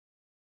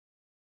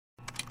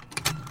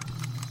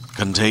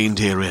Contained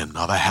herein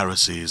are the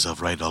heresies of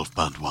Radolf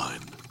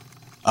Burntwine,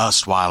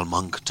 erstwhile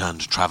monk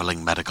turned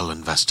traveling medical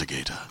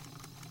investigator.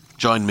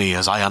 Join me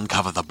as I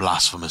uncover the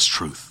blasphemous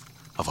truth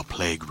of a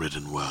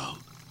plague-ridden world,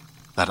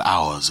 that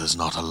ours is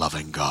not a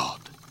loving God,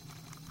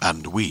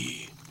 and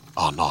we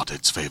are not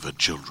its favored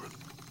children.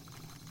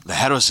 The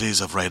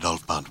heresies of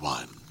Radolf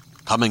Burntwine,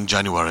 coming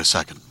January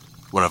 2nd,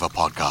 wherever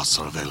podcasts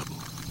are available.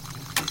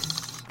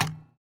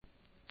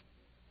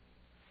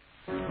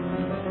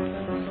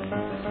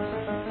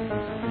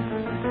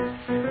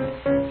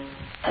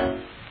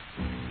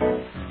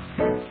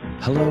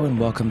 Hello and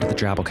welcome to the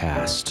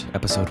Drabblecast,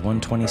 episode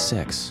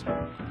 126.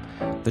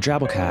 The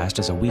Drabblecast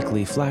is a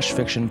weekly flash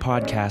fiction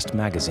podcast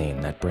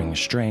magazine that brings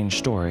strange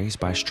stories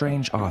by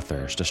strange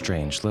authors to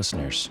strange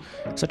listeners,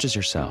 such as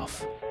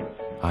yourself.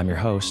 I'm your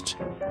host,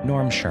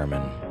 Norm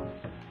Sherman.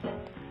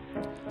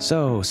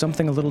 So,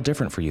 something a little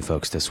different for you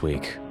folks this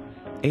week.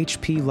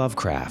 H.P.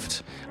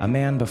 Lovecraft, a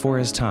man before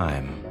his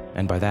time.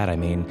 And by that I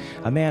mean,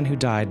 a man who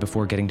died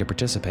before getting to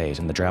participate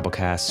in the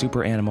Drabblecast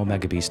Super Animal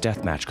Megabeast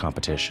Deathmatch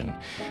competition.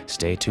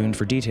 Stay tuned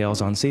for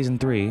details on Season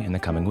 3 in the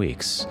coming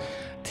weeks.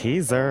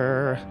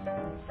 Teaser!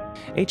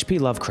 H.P.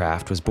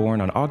 Lovecraft was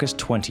born on August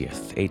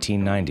 20th,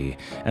 1890,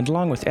 and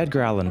along with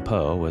Edgar Allan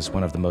Poe was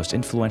one of the most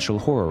influential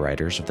horror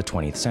writers of the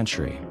 20th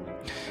century.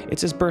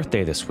 It's his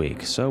birthday this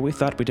week, so we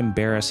thought we'd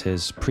embarrass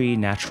his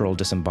pre-natural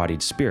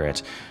disembodied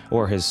spirit,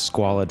 or his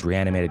squalid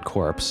reanimated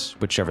corpse,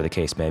 whichever the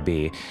case may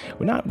be,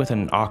 not with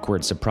an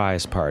awkward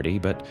surprise party,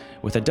 but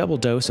with a double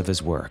dose of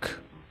his work.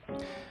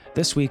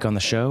 This week on the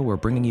show, we're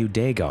bringing you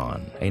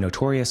Dagon, a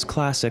notorious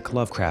classic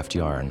Lovecraft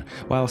yarn,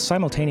 while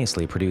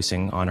simultaneously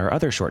producing on our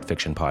other short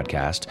fiction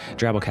podcast,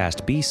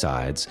 Drabblecast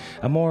B-Sides,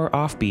 a more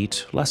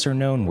offbeat,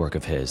 lesser-known work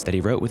of his that he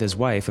wrote with his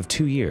wife of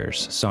 2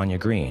 years, Sonia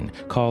Green,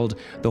 called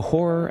The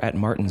Horror at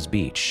Martin's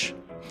Beach.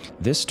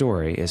 This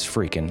story is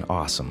freaking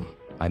awesome.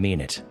 I mean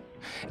it.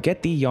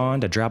 Get thee yawn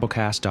to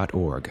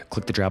drabblecast.org,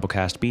 click the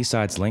Drabblecast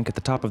B-Sides link at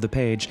the top of the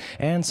page,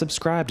 and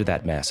subscribe to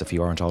that mess if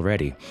you aren't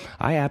already.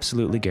 I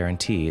absolutely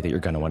guarantee that you're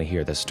going to want to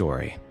hear this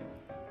story.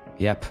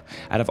 Yep,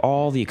 out of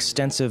all the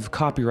extensive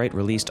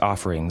copyright-released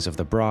offerings of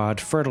the broad,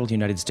 fertile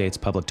United States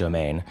public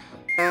domain,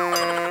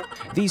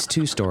 these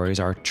two stories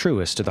are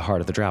truest to the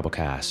heart of the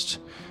Drabblecast.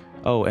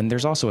 Oh, and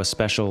there's also a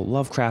special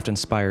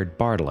Lovecraft-inspired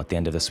bardle at the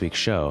end of this week's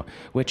show,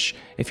 which,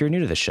 if you're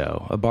new to the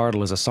show, a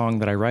bardle is a song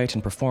that I write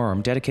and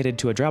perform dedicated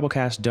to a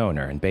Drabblecast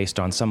donor and based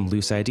on some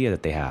loose idea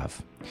that they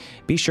have.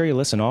 Be sure you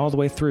listen all the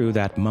way through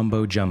that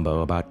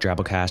mumbo-jumbo about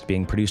Drabblecast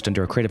being produced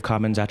under a Creative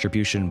Commons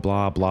attribution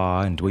blah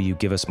blah and will you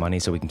give us money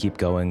so we can keep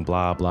going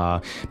blah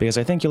blah, because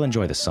I think you'll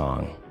enjoy the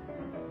song.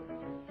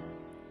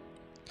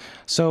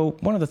 So,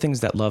 one of the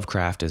things that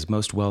Lovecraft is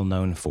most well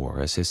known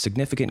for is his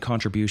significant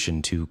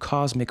contribution to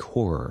cosmic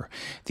horror,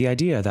 the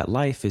idea that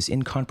life is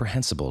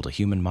incomprehensible to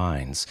human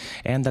minds,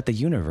 and that the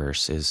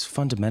universe is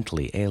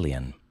fundamentally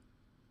alien.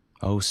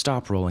 Oh,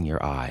 stop rolling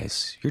your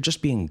eyes. You're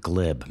just being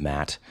glib,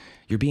 Matt.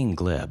 You're being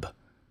glib.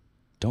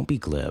 Don't be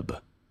glib.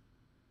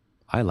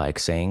 I like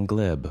saying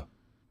glib.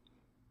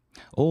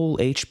 Old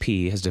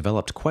HP has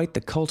developed quite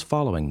the cult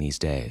following these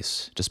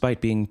days,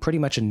 despite being pretty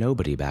much a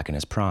nobody back in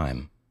his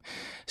prime.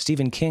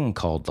 Stephen King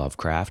called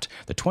Lovecraft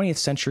the 20th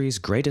century's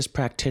greatest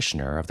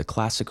practitioner of the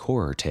classic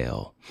horror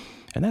tale.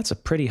 And that's a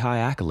pretty high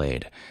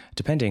accolade,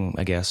 depending,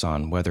 I guess,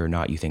 on whether or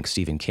not you think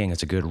Stephen King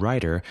is a good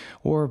writer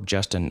or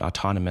just an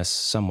autonomous,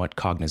 somewhat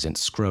cognizant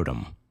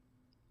scrotum.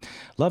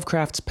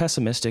 Lovecraft's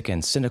pessimistic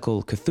and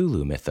cynical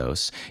Cthulhu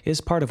mythos is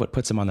part of what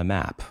puts him on the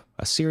map,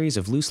 a series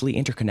of loosely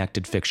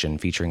interconnected fiction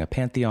featuring a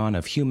pantheon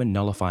of human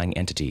nullifying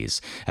entities,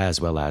 as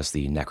well as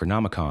the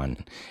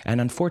Necronomicon, an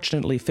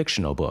unfortunately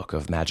fictional book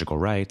of magical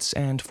rites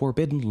and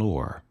forbidden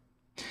lore.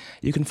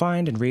 You can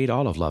find and read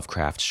all of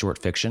Lovecraft's short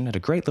fiction at a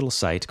great little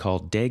site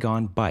called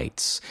Dagon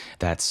Bytes,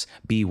 that's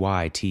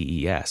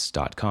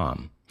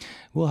BYTES.com.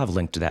 We'll have a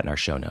link to that in our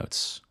show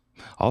notes.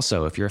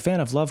 Also, if you're a fan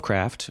of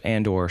Lovecraft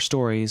and/or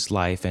stories,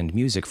 life, and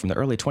music from the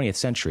early 20th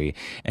century,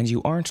 and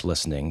you aren't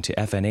listening to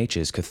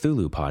FNH's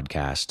Cthulhu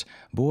podcast,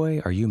 boy,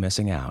 are you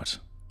missing out.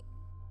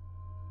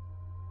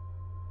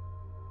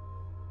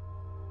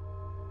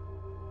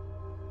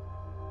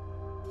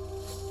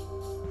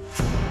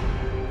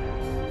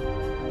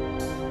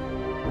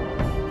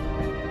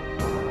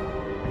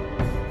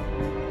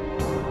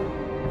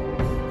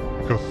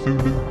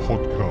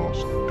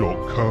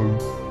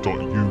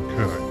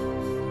 CthulhuPodcast.co.uk.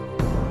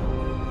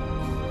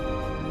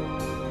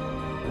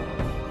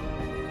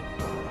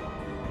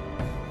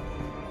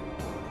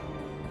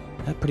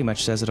 That pretty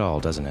much says it all,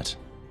 doesn't it?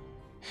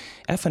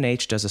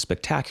 FNH does a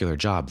spectacular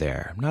job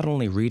there, not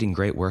only reading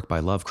great work by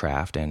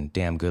Lovecraft and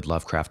damn good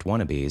Lovecraft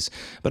wannabes,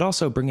 but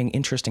also bringing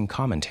interesting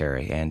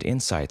commentary and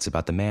insights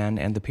about the man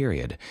and the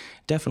period.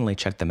 Definitely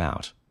check them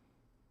out.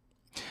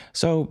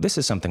 So, this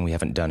is something we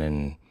haven't done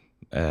in,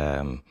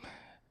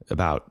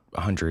 about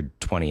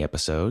 120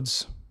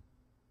 episodes.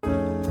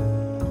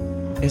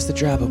 It's the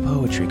Drabble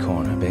Poetry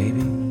Corner,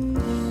 baby.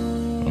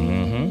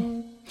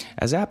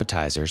 As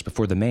appetizers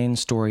before the main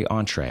story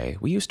entree,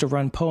 we used to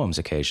run poems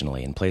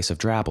occasionally in place of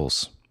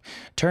drabbles.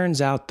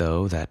 Turns out,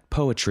 though, that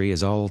poetry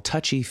is all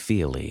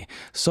touchy-feely,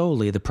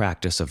 solely the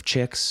practice of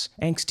chicks,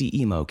 angsty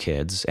emo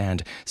kids,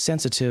 and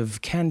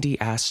sensitive,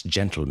 candy-ass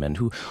gentlemen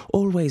who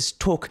always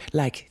talk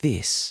like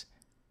this.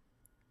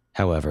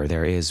 However,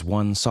 there is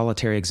one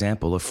solitary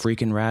example of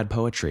freakin' rad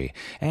poetry,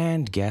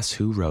 and guess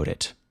who wrote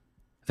it?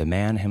 The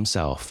man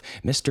himself,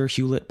 Mr.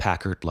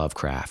 Hewlett-Packard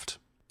Lovecraft.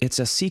 It's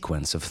a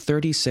sequence of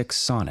 36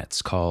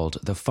 sonnets called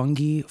The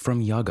Fungi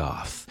from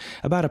Yuggoth,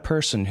 about a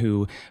person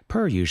who,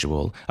 per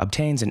usual,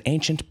 obtains an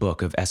ancient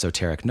book of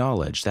esoteric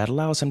knowledge that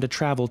allows him to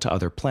travel to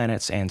other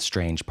planets and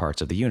strange parts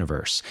of the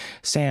universe,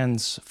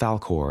 sans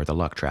Falkor the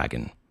Luck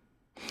Dragon.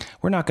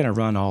 We're not going to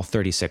run all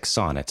 36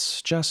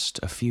 sonnets,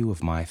 just a few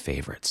of my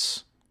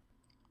favorites.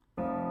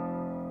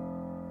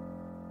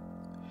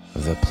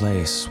 The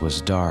place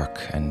was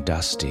dark and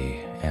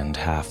dusty and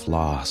half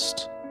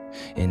lost,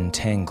 in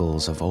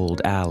tangles of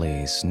old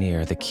alleys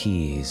near the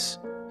quays,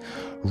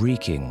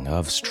 reeking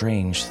of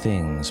strange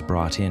things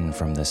brought in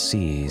from the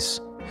seas,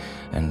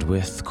 and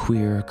with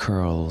queer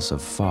curls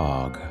of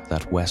fog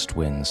that west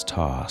winds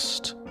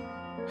tossed.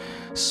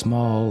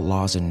 Small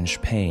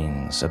lozenge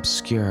panes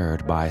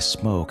obscured by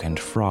smoke and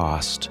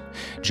frost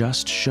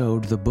just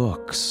showed the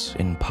books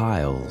in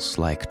piles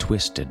like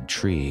twisted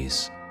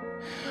trees,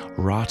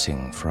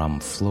 rotting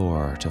from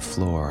floor to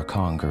floor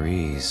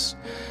congeries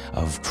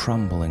of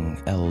crumbling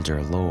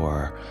elder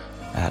lore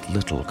at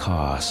little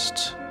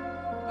cost.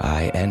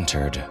 I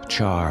entered,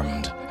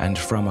 charmed, and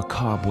from a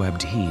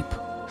cobwebbed heap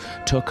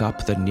took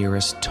up the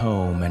nearest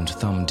tome and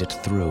thumbed it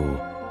through,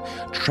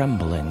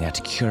 trembling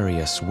at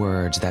curious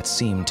words that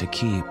seemed to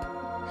keep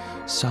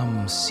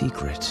some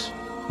secret,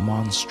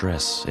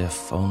 monstrous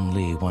if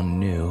only one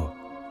knew.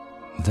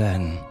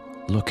 Then,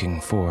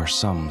 looking for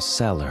some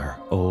cellar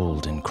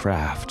old in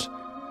craft,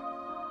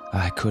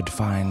 I could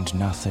find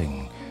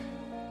nothing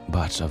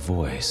but a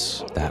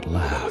voice that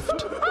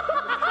laughed.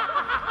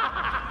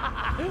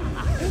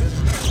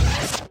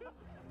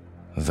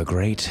 The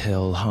great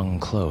hill hung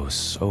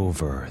close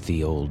over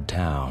the old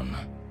town,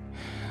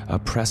 a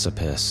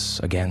precipice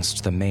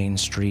against the main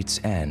street's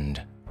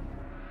end,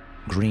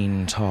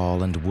 green,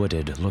 tall, and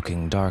wooded,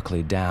 looking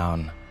darkly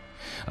down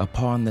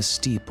upon the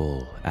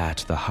steeple at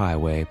the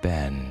highway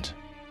bend.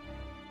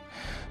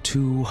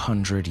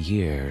 200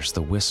 years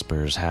the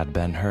whispers had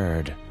been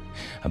heard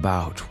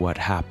about what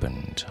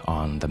happened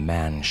on the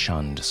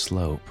man-shunned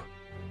slope.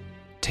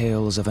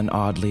 Tales of an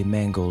oddly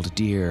mangled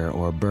deer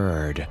or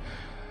bird,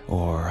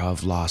 or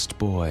of lost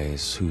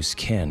boys whose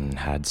kin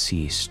had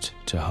ceased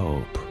to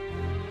hope.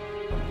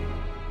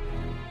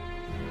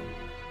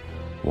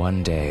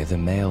 One day the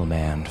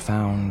mailman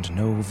found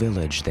no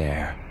village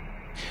there,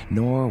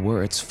 nor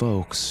were its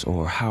folks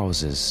or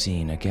houses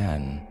seen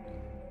again.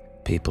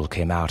 People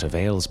came out of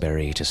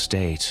Aylesbury to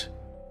state,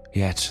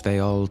 yet they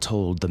all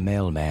told the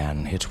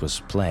mailman it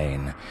was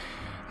plain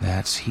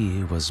that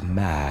he was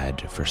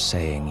mad for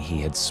saying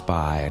he had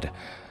spied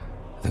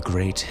the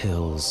great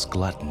hill's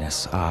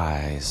gluttonous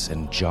eyes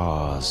and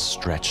jaws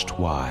stretched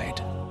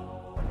wide.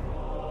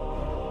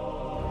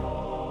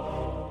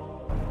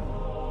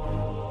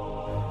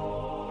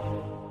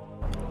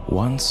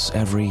 Once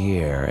every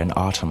year in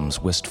autumn's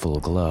wistful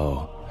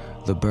glow,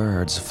 the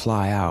birds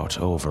fly out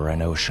over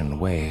an ocean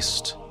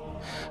waste,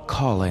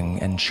 calling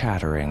and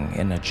chattering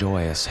in a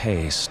joyous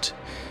haste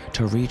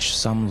to reach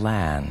some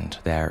land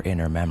their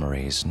inner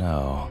memories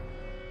know.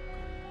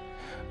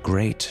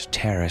 Great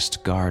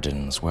terraced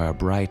gardens where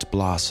bright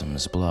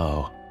blossoms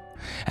blow,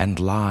 and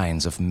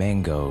lines of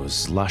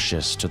mangoes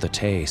luscious to the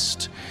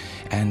taste,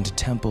 and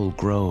temple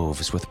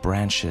groves with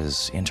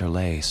branches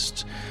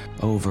interlaced,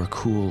 over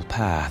cool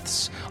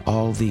paths,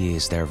 all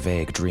these their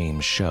vague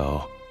dreams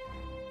show.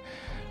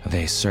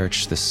 They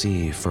search the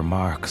sea for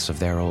marks of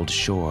their old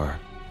shore,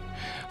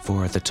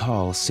 for the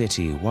tall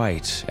city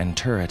white and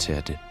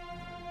turreted,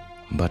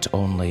 but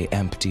only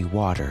empty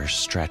waters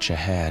stretch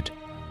ahead,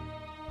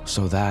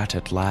 so that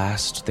at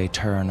last they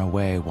turn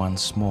away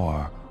once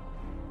more.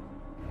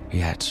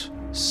 Yet,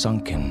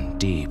 sunken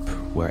deep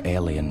where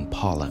alien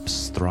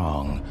polyps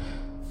throng,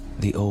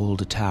 the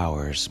old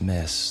towers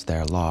miss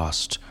their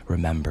lost,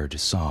 remembered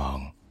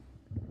song.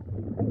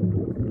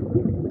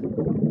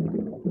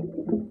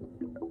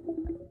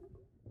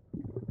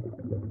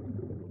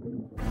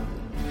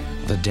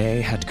 The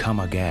day had come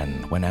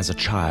again when, as a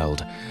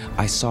child,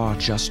 I saw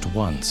just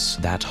once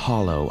that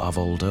hollow of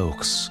old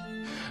oaks,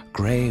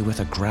 gray with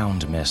a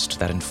ground mist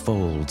that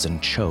enfolds and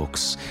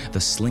chokes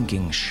the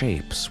slinking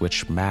shapes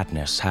which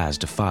madness has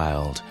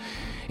defiled.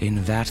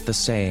 In that the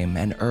same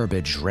an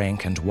herbage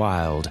rank and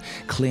wild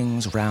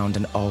clings round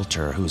an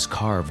altar whose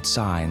carved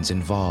signs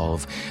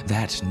involve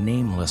that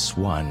nameless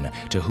one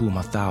to whom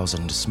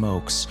 1,000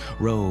 smokes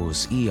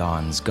rose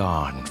eons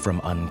gone from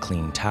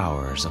unclean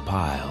towers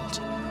appiled.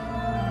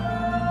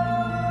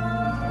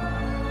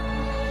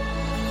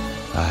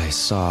 I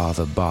saw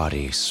the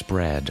body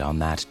spread on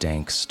that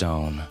dank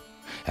stone,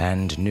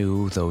 and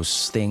knew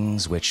those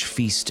things which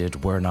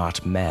feasted were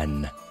not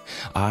men.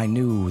 I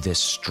knew this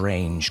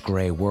strange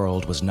grey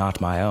world was not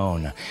my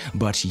own,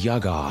 but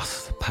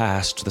Yuggoth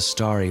past the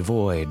starry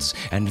voids,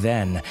 and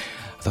then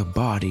The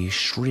body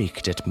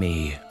shrieked at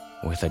me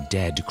with a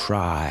dead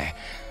cry,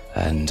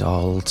 and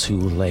all too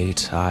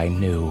late I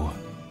knew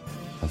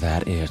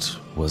that it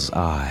was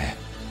I.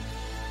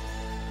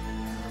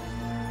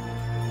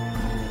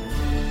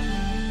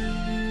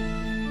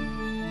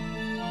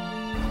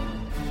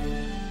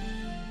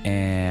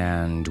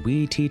 And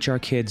we teach our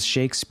kids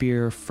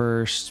Shakespeare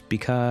first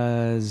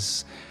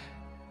because...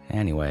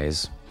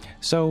 Anyways,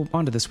 so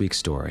on to this week's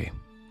story.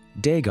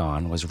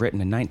 Dagon was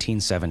written in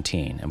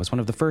 1917 and was one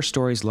of the first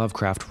stories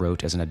Lovecraft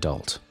wrote as an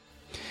adult.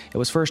 It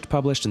was first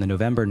published in the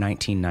November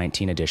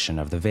 1919 edition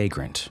of The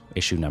Vagrant,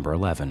 issue number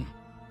 11.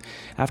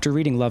 After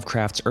reading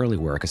Lovecraft's early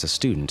work as a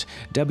student,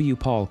 W.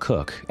 Paul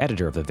Cook,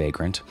 editor of The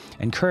Vagrant,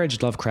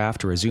 encouraged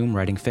Lovecraft to resume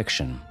writing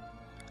fiction.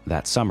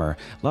 That summer,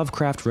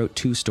 Lovecraft wrote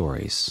 2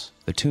 stories,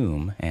 The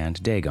Tomb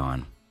and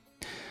Dagon.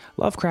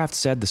 Lovecraft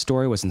said the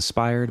story was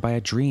inspired by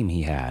a dream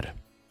he had.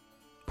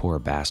 Poor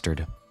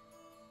bastard.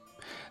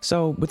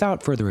 So,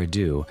 without further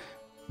ado,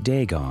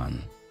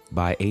 Dagon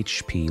by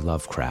H.P.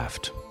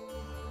 Lovecraft.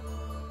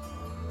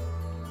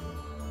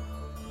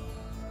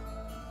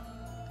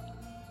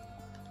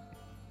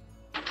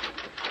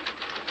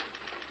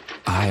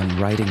 I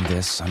am writing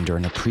this under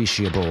an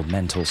appreciable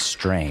mental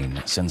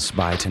strain, since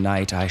by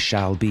tonight I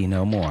shall be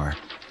no more.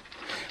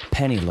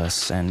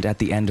 Penniless and at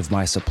the end of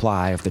my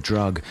supply of the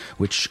drug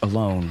which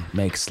alone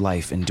makes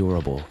life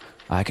endurable,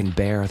 I can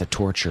bear the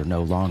torture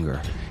no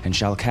longer, and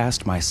shall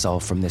cast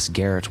myself from this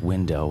garret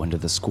window into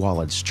the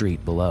squalid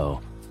street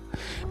below.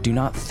 Do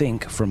not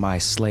think from my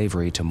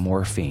slavery to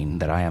morphine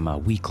that I am a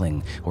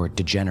weakling or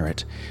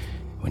degenerate.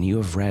 When you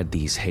have read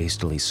these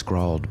hastily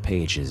scrawled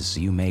pages,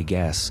 you may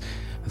guess,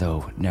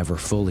 though never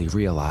fully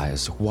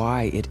realize,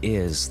 why it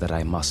is that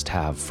I must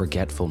have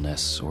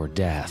forgetfulness or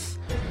death.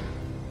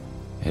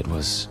 It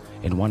was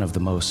in one of the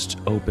most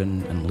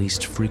open and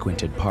least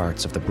frequented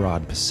parts of the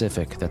broad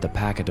Pacific that the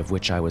packet of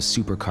which I was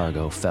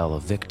supercargo fell a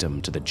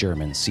victim to the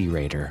German sea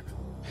raider.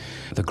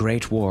 The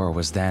Great War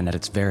was then at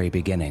its very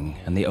beginning,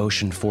 and the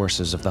ocean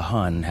forces of the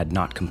Hun had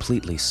not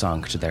completely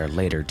sunk to their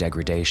later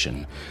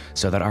degradation,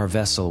 so that our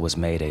vessel was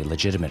made a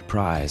legitimate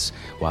prize,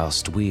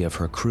 whilst we of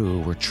her crew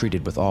were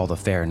treated with all the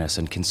fairness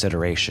and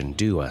consideration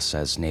due us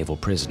as naval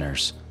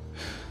prisoners.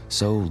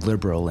 So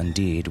liberal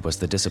indeed was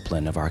the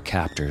discipline of our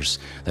captors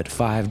that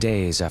 5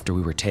 days after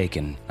we were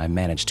taken, I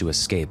managed to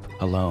escape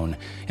alone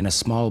in a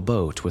small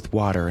boat with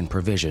water and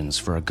provisions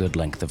for a good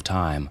length of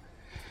time.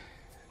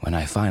 When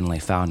I finally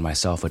found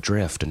myself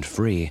adrift and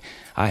free,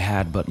 I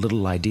had but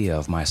little idea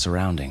of my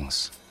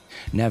surroundings.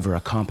 Never a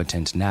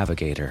competent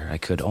navigator, I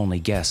could only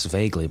guess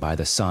vaguely by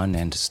the sun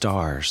and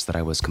stars that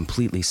I was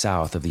completely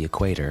south of the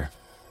equator.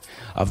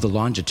 Of the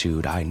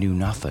longitude I knew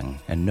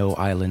nothing, and no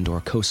island or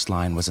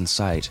coastline was in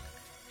sight.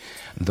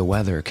 The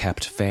weather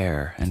kept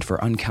fair, and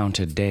for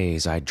uncounted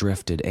days I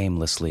drifted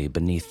aimlessly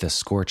beneath the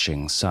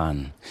scorching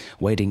sun,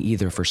 waiting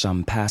either for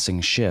some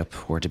passing ship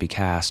or to be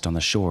cast on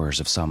the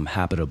shores of some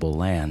habitable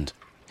land.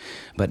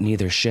 But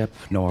neither ship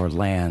nor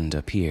land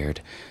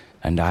appeared,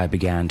 and I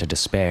began to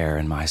despair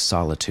in my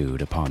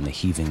solitude upon the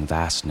heaving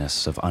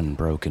vastness of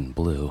unbroken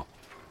blue.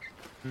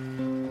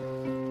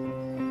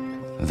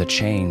 The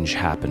change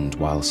happened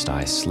whilst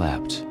I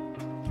slept.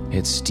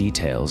 Its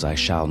details I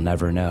shall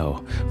never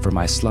know, for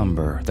my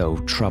slumber, though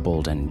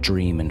troubled and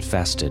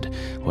dream-infested,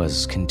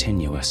 was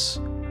continuous.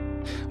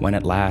 When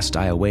at last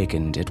I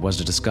awakened, it was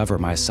to discover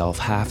myself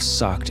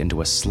half-sucked into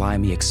a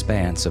slimy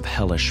expanse of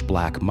hellish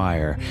black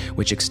mire,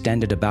 which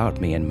extended about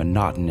me in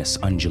monotonous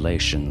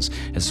undulations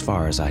as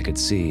far as I could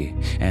see,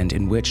 and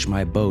in which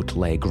my boat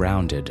lay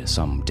grounded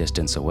some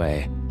distance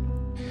away.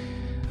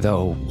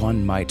 Though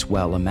one might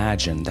well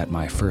imagine that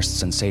my first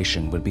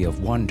sensation would be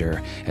of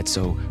wonder at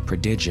so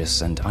prodigious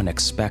and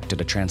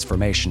unexpected a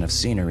transformation of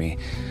scenery,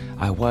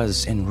 I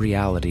was in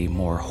reality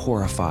more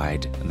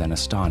horrified than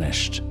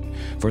astonished,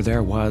 for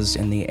there was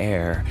in the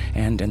air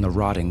and in the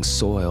rotting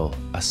soil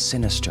a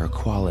sinister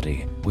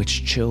quality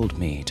which chilled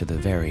me to the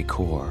very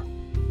core.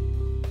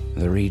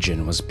 The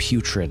region was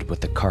putrid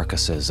with the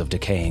carcasses of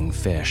decaying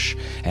fish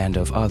and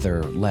of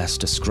other less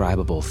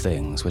describable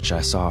things which I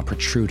saw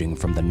protruding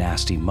from the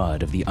nasty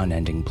mud of the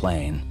unending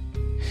plain.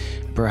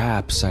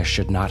 Perhaps I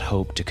should not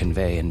hope to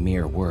convey in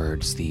mere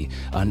words the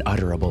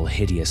unutterable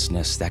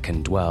hideousness that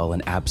can dwell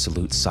in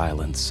absolute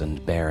silence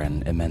and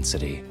barren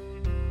immensity.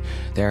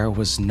 There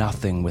was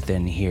nothing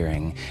within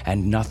hearing,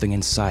 and nothing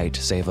in sight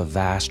save a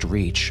vast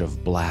reach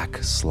of black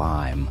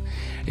slime.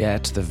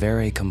 Yet the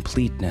very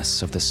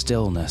completeness of the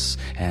stillness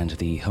and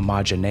the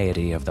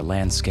homogeneity of the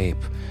landscape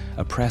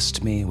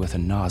oppressed me with a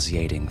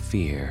nauseating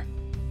fear.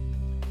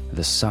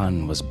 The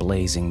sun was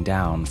blazing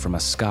down from a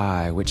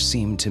sky which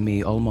seemed to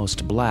me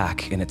almost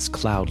black in its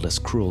cloudless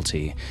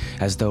cruelty,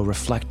 as though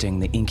reflecting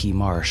the inky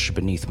marsh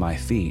beneath my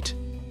feet.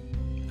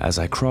 As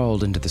I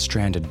crawled into the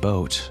stranded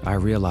boat, I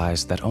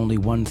realized that only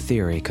one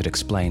theory could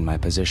explain my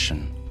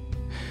position.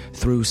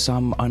 Through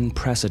some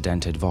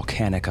unprecedented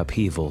volcanic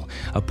upheaval,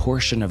 a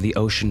portion of the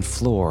ocean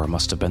floor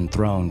must have been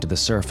thrown to the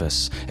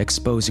surface,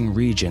 exposing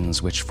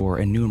regions which for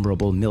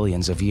innumerable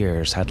millions of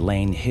years had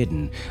lain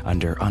hidden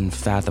under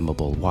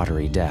unfathomable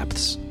watery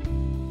depths.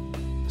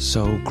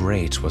 So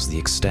great was the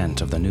extent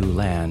of the new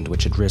land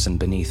which had risen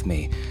beneath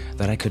me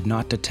that I could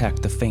not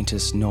detect the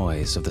faintest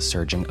noise of the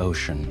surging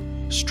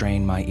ocean,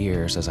 strain my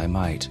ears as I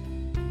might,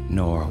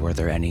 nor were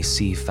there any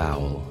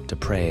sea-fowl to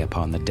prey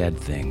upon the dead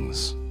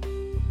things.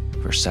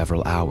 For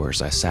several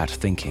hours I sat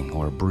thinking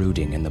or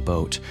brooding in the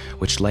boat,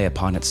 which lay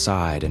upon its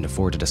side and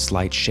afforded a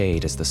slight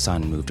shade as the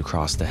sun moved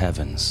across the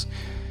heavens.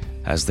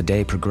 As the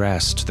day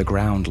progressed, the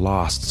ground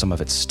lost some of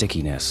its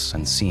stickiness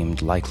and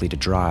seemed likely to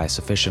dry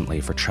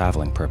sufficiently for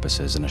traveling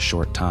purposes in a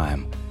short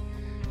time.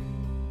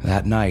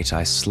 That night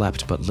I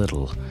slept but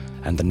little,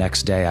 and the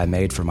next day I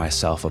made for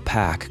myself a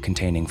pack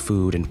containing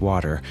food and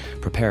water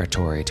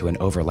preparatory to an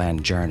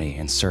overland journey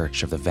in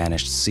search of the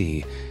vanished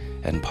sea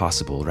and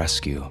possible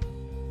rescue.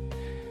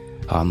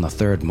 On the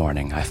third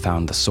morning, I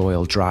found the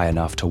soil dry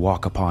enough to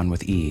walk upon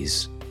with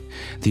ease.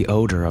 The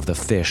odor of the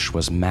fish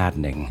was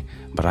maddening,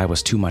 but I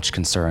was too much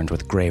concerned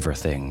with graver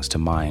things to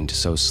mind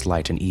so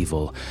slight an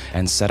evil,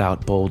 and set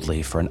out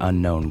boldly for an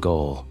unknown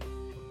goal.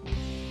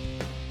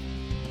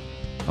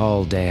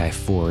 All day I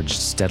forged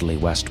steadily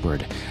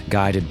westward,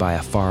 guided by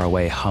a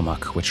faraway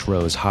hummock which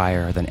rose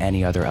higher than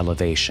any other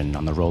elevation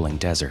on the rolling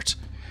desert.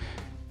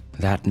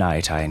 That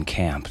night I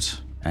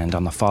encamped, and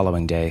on the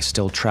following day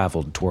still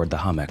traveled toward the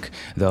hummock,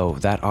 though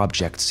that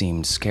object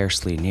seemed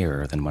scarcely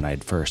nearer than when I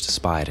had first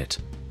espied it.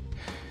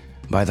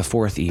 By the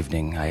fourth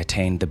evening, I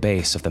attained the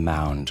base of the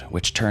mound,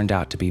 which turned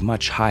out to be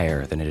much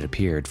higher than it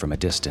appeared from a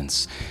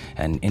distance,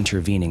 an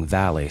intervening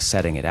valley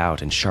setting it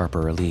out in sharper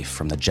relief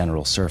from the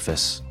general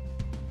surface.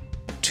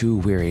 Too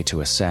weary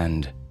to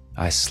ascend,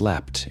 I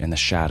slept in the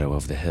shadow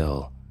of the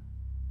hill.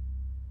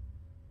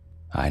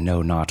 I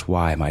know not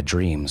why my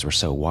dreams were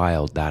so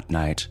wild that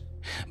night,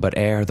 but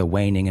ere the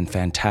waning and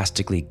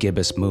fantastically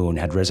gibbous moon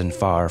had risen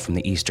far from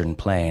the eastern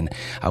plain,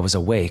 I was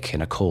awake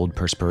in a cold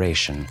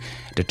perspiration,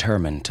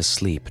 determined to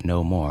sleep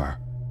no more.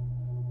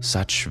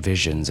 Such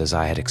visions as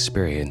I had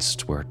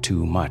experienced were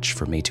too much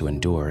for me to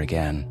endure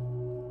again.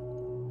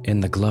 In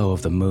the glow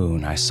of the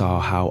moon, I saw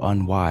how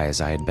unwise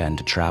I had been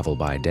to travel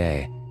by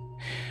day.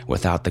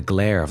 Without the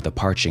glare of the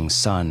parching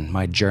sun,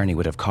 my journey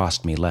would have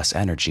cost me less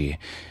energy.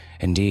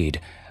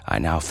 Indeed, I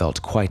now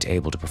felt quite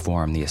able to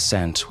perform the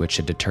ascent which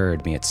had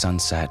deterred me at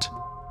sunset.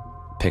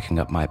 Picking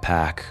up my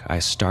pack, I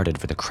started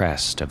for the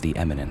crest of the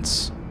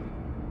eminence.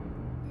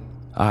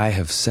 I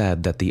have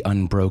said that the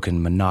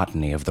unbroken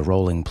monotony of the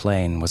rolling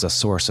plain was a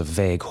source of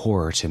vague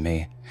horror to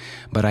me,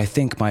 but I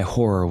think my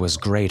horror was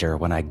greater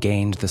when I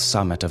gained the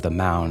summit of the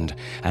mound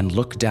and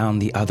looked down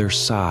the other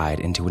side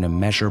into an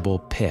immeasurable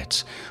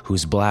pit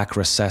whose black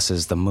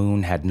recesses the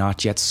moon had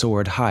not yet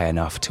soared high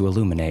enough to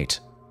illuminate.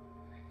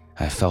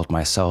 I felt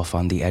myself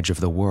on the edge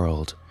of the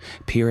world,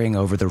 peering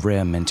over the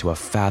rim into a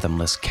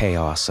fathomless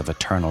chaos of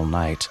eternal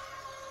night.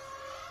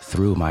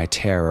 Through my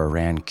terror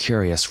ran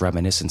curious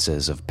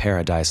reminiscences of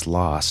Paradise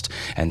Lost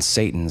and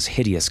Satan's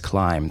hideous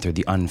climb through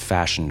the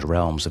unfashioned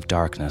realms of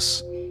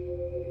darkness.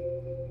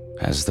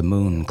 As the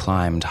moon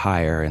climbed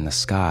higher in the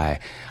sky,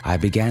 I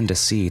began to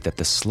see that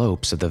the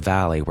slopes of the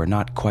valley were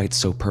not quite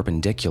so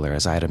perpendicular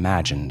as I had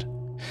imagined.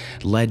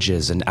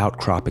 Ledges and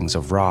outcroppings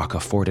of rock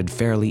afforded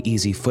fairly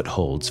easy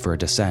footholds for a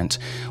descent,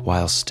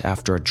 whilst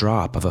after a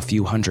drop of a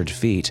few 100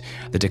 feet,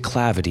 the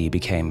declivity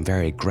became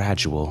very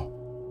gradual.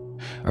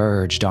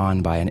 Urged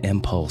on by an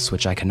impulse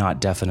which I cannot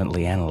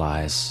definitely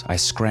analyze, I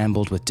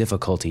scrambled with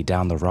difficulty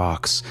down the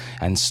rocks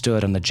and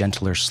stood on the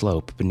gentler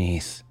slope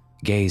beneath,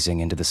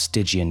 gazing into the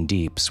Stygian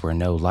deeps where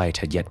no light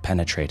had yet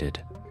penetrated.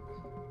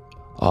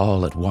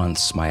 All at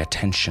once my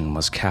attention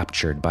was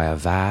captured by a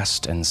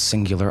vast and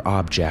singular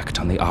object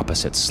on the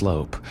opposite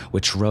slope,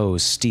 which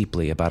rose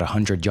steeply about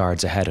 100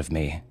 yards ahead of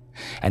me,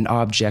 an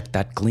object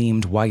that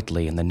gleamed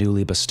whitely in the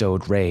newly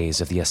bestowed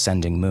rays of the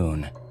ascending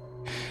moon.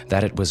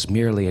 That it was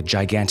merely a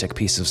gigantic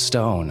piece of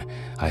stone,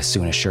 I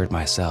soon assured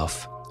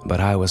myself, but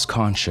I was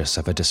conscious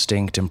of a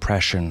distinct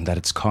impression that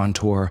its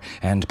contour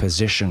and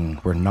position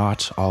were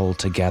not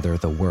altogether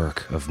the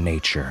work of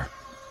nature.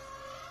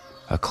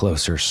 A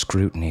closer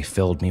scrutiny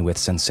filled me with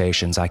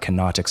sensations I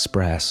cannot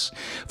express,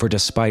 for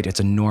despite its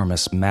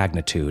enormous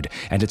magnitude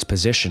and its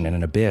position in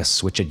an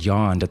abyss which had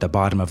yawned at the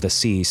bottom of the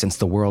sea since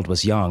the world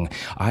was young,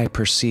 I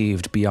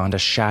perceived beyond a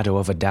shadow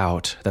of a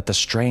doubt that the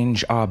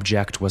strange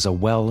object was a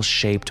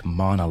well-shaped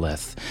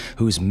monolith,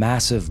 whose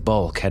massive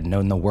bulk had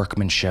known the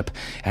workmanship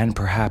and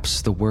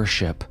perhaps the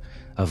worship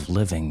of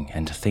living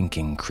and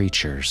thinking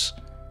creatures.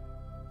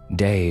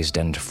 Dazed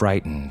and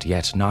frightened,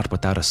 yet not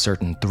without a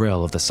certain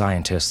thrill of the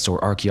scientist's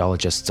or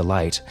archaeologist's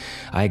delight,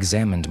 I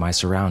examined my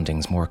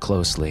surroundings more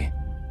closely.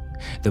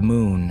 The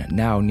moon,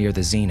 now near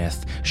the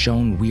zenith,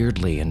 shone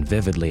weirdly and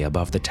vividly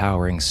above the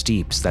towering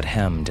steeps that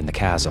hemmed in the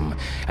chasm,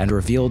 and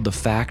revealed the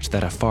fact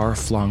that a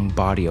far-flung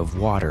body of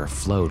water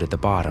flowed at the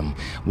bottom,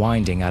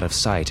 winding out of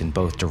sight in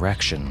both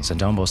directions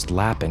and almost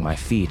lapping my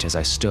feet as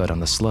I stood on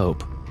the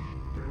slope.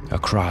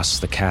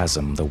 Across the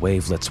chasm, the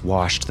wavelets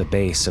washed the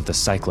base of the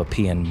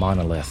Cyclopean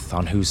monolith,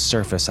 on whose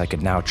surface I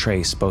could now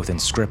trace both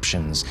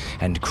inscriptions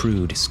and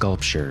crude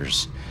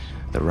sculptures.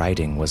 The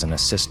writing was in a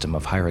system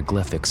of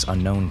hieroglyphics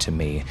unknown to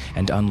me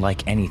and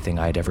unlike anything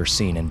I'd ever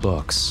seen in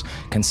books,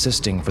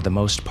 consisting for the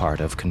most part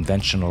of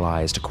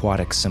conventionalized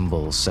aquatic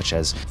symbols such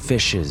as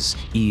fishes,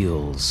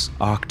 eels,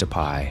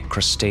 octopi,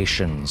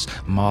 crustaceans,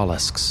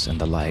 mollusks, and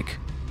the like.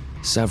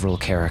 Several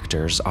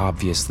characters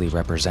obviously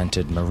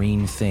represented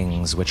marine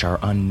things which are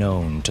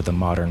unknown to the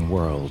modern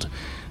world,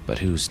 but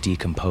whose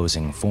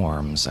decomposing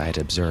forms I had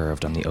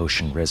observed on the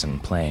ocean-risen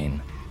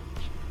plain.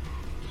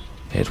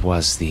 It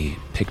was the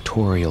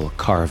pictorial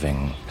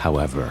carving,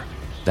 however,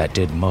 that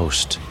did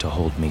most to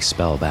hold me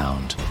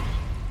spellbound.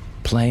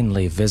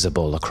 Plainly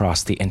visible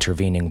across the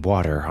intervening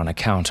water on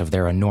account of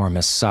their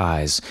enormous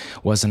size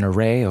was an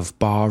array of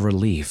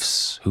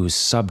bas-reliefs whose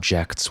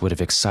subjects would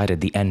have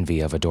excited the envy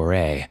of a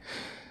Doré.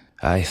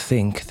 I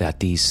think that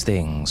these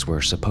things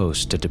were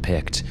supposed to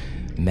depict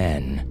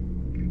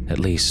men, at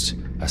least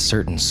a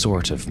certain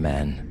sort of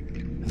men,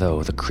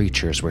 though the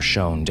creatures were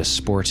shown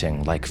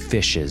disporting like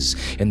fishes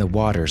in the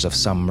waters of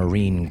some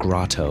marine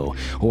grotto,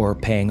 or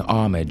paying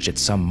homage at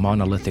some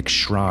monolithic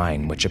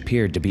shrine which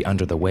appeared to be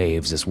under the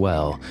waves as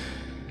well.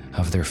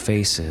 Of their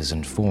faces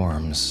and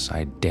forms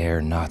I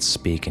dare not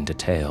speak in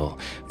detail,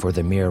 for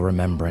the mere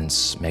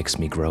remembrance makes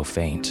me grow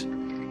faint.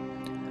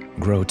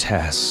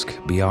 Grotesque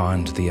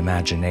beyond the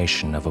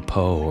imagination of a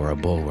Poe or a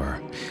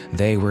Bulwer,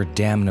 they were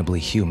damnably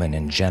human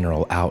in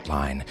general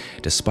outline,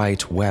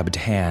 despite webbed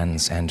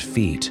hands and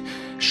feet,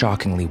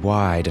 shockingly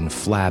wide and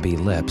flabby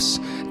lips,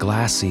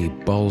 glassy,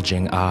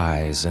 bulging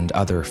eyes, and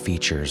other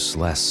features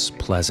less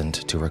pleasant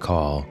to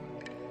recall.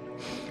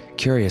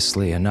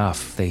 Curiously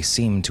enough, they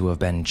seemed to have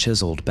been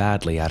chiseled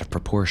badly out of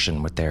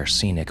proportion with their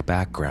scenic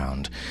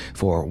background,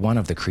 for one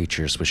of the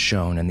creatures was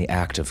shown in the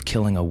act of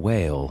killing a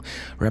whale,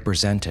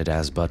 represented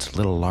as but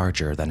little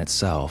larger than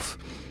itself.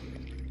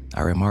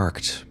 I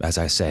remarked, as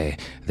I say,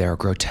 their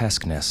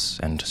grotesqueness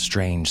and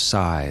strange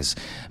size,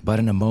 but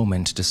in a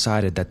moment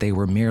decided that they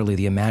were merely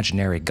the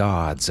imaginary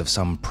gods of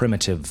some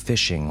primitive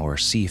fishing or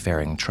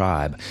seafaring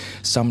tribe,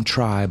 some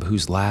tribe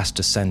whose last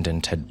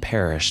descendant had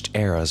perished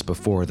eras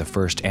before the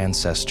first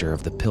ancestor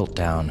of the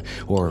Piltdown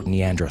or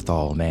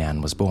Neanderthal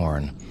man was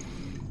born.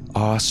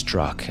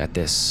 Awestruck at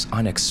this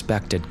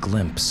unexpected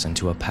glimpse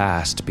into a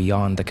past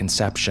beyond the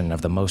conception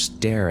of the most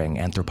daring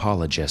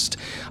anthropologist,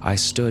 I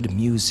stood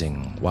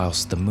musing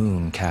whilst the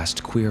moon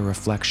cast queer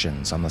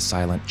reflections on the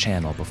silent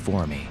channel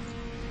before me.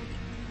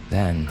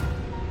 Then,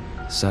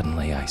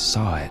 suddenly I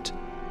saw it.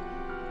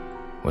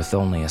 With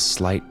only a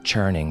slight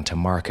churning to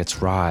mark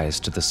its rise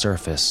to the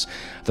surface,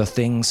 the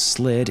thing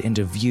slid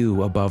into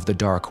view above the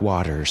dark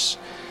waters.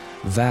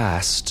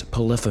 Vast,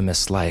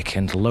 Polyphemus-like,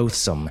 and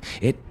loathsome,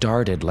 it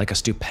darted like a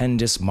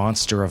stupendous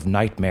monster of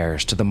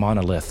nightmares to the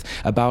monolith,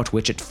 about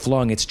which it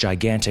flung its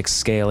gigantic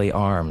scaly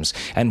arms,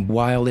 and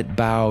while it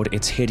bowed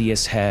its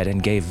hideous head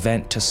and gave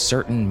vent to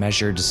certain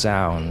measured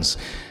sounds,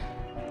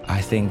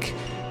 I think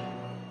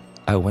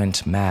I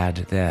went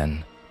mad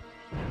then.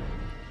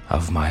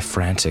 Of my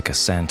frantic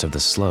ascent of the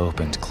slope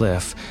and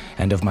cliff,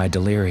 and of my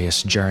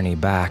delirious journey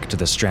back to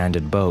the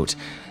stranded boat,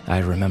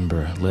 I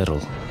remember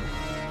little.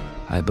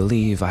 I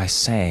believe I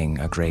sang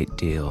a great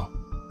deal,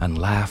 and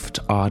laughed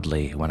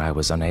oddly when I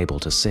was unable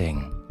to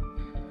sing.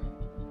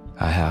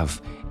 I have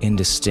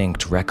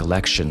indistinct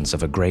recollections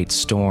of a great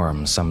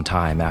storm some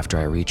time after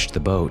I reached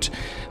the boat.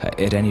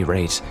 At any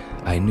rate,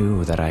 I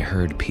knew that I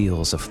heard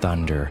peals of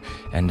thunder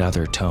and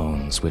other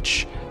tones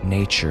which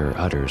nature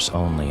utters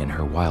only in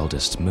her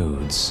wildest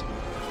moods.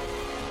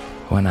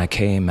 When I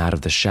came out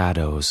of the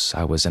shadows,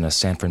 I was in a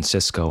San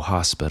Francisco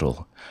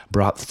hospital,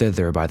 brought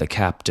thither by the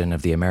captain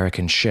of the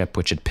American ship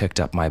which had picked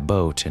up my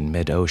boat in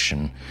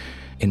mid-ocean.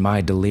 In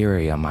my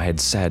delirium I had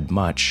said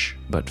much,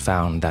 but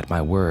found that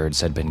my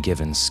words had been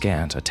given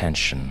scant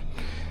attention.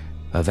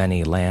 Of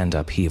any land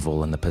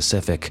upheaval in the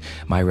Pacific,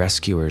 my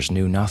rescuers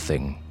knew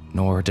nothing,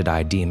 nor did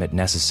I deem it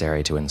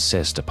necessary to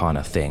insist upon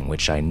a thing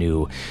which I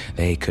knew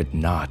they could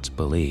not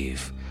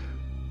believe.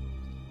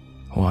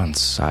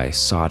 Once I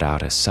sought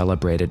out a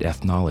celebrated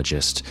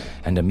ethnologist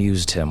and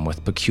amused him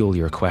with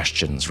peculiar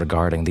questions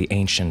regarding the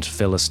ancient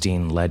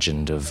Philistine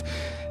legend of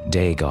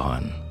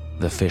Dagon,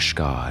 the fish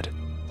god.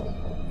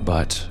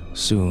 But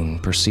soon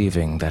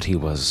perceiving that he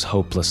was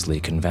hopelessly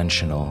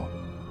conventional,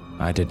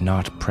 I did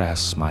not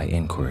press my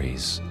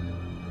inquiries.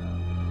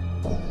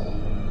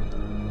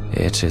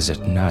 It is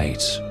at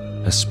night,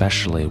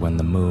 especially when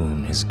the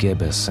moon is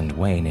gibbous and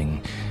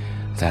waning,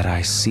 that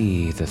I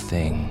see the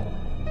thing.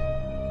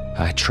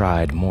 I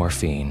tried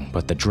morphine,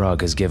 but the drug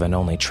has given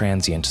only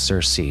transient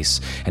surcease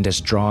and has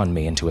drawn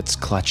me into its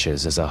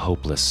clutches as a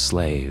hopeless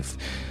slave.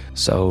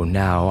 So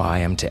now I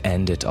am to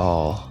end it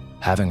all,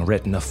 having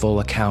written a full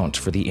account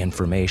for the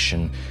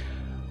information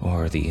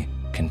or the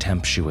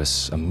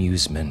contemptuous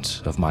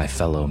amusement of my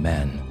fellow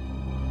men.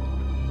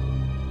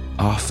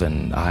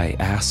 Often I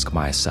ask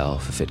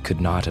myself if it could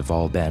not have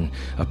all been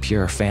a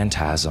pure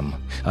phantasm,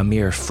 a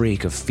mere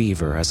freak of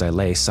fever as I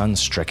lay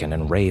sun-stricken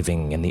and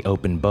raving in the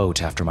open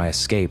boat after my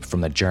escape from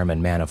the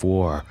German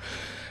man-of-war.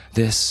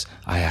 This,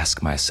 I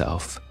ask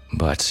myself,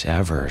 But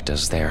ever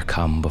does there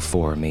come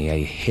before me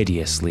a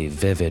hideously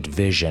vivid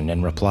vision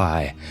in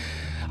reply.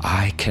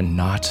 I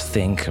cannot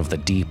think of the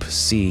deep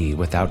sea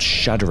without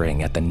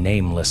shuddering at the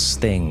nameless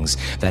things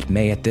that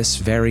may at this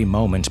very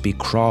moment be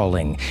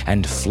crawling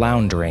and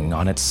floundering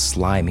on its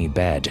slimy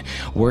bed,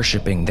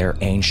 worshipping their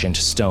ancient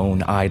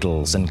stone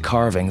idols and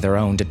carving their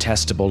own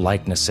detestable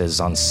likenesses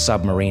on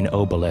submarine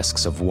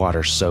obelisks of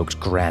water-soaked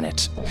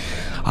granite.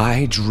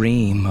 I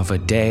dream of a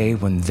day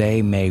when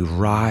they may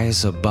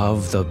rise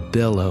above the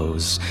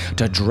billows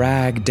to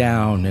drag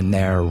down in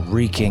their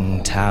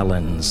reeking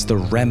talons the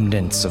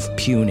remnants of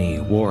puny,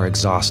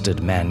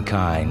 war-exhausted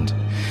mankind.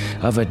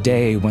 Of a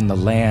day when the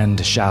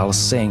land shall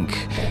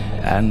sink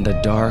and the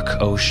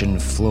dark ocean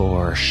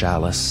floor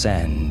shall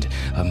ascend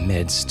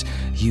amidst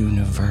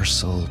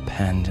universal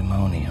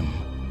pandemonium.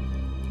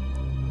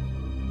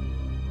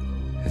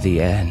 The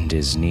end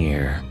is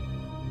near.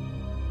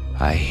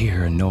 I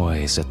hear a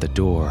noise at the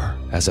door,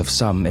 as of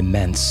some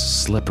immense,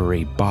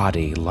 slippery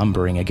body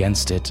lumbering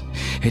against it.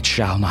 It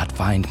shall not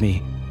find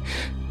me.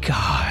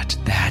 God,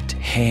 that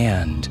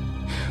hand!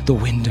 The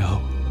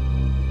window!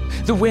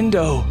 The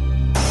window!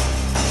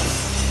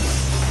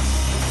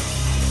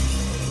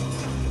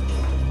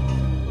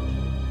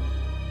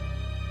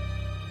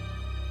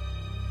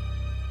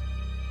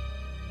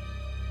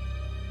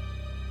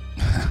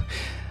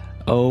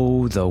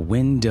 Oh, the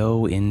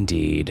window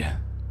indeed.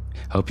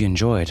 Hope you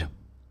enjoyed.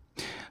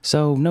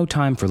 So, no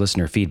time for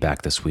listener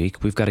feedback this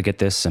week. We've got to get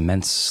this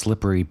immense,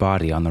 slippery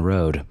body on the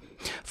road.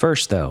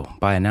 First, though,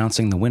 by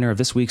announcing the winner of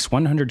this week's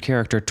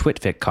 100-character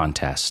Twitfic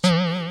contest.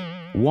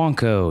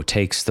 Wonko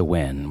takes the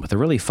win with a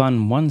really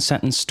fun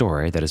one-sentence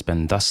story that has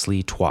been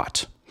thusly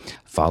twat.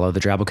 Follow the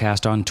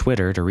Drabblecast on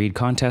Twitter to read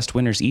contest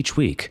winners each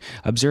week,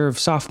 observe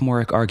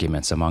sophomoric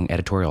arguments among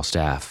editorial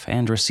staff,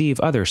 and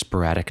receive other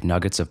sporadic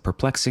nuggets of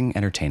perplexing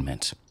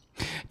entertainment.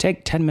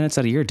 Take 10 minutes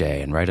out of your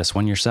day and write us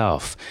one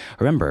yourself.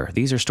 Remember,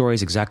 these are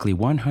stories exactly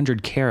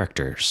 100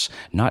 characters,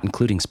 not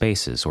including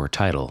spaces or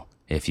title,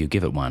 if you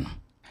give it one.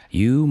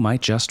 You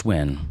might just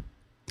win.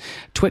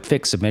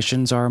 Twitfic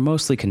submissions are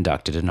mostly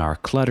conducted in our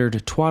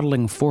cluttered,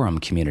 twaddling forum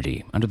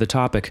community under the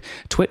topic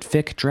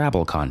Twitfic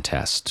Drabble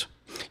Contest.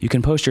 You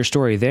can post your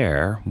story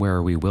there,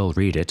 where we will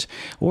read it,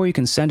 or you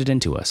can send it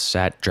in to us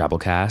at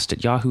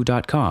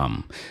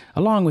drabblecast@yahoo.com,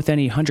 along with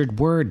any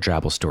 100-word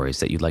Drabble stories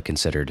that you'd like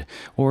considered,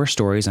 or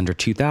stories under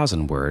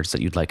 2,000 words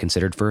that you'd like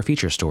considered for a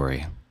feature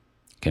story.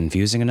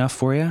 Confusing enough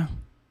for you?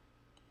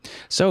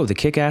 So, the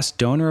kick-ass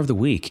donor of the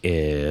week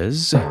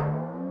is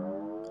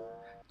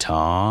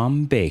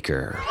Tom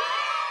Baker.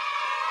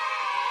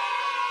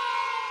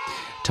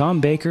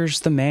 Tom Baker's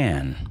the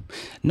man.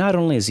 Not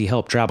only has he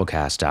helped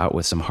Drabblecast out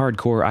with some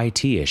hardcore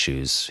IT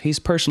issues, he's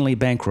personally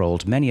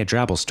bankrolled many a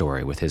Drabble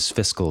story with his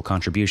fiscal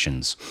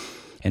contributions.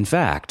 In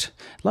fact,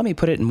 let me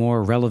put it in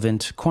more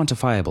relevant,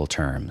 quantifiable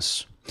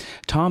terms.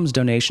 Tom's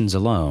donations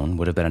alone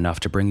would have been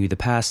enough to bring you the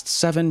past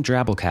 7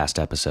 Drabblecast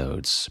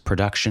episodes,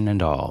 production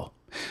and all.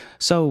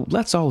 So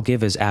let's all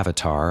give his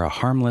avatar a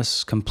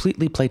harmless,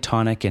 completely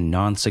platonic and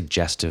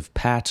non-suggestive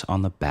pat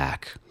on the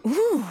back.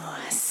 Ooh,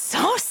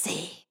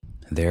 saucy.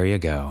 There you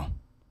go.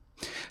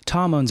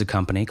 Tom owns a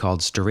company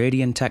called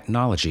Steradian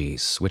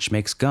Technologies, which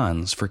makes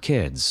guns for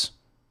kids.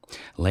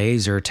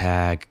 Laser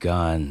tag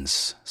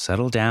guns.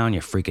 Settle down,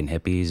 you freaking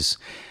hippies.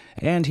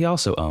 And he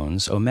also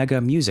owns Omega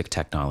Music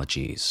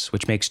Technologies,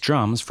 which makes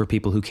drums for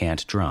people who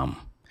can't drum.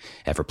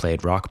 Ever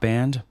played Rock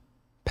Band?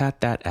 Pat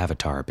that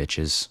avatar,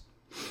 bitches.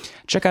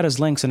 Check out his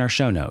links in our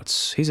show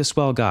notes. He's a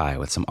swell guy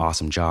with some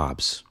awesome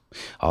jobs.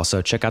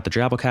 Also, check out the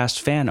Drabblecast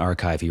fan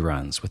archive he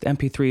runs, with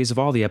MP3s of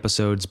all the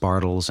episodes,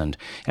 Bartles, and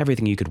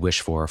everything you could wish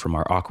for from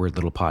our awkward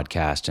little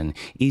podcast in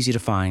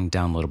easy-to-find,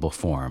 downloadable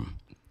form.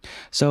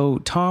 So,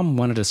 Tom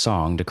wanted a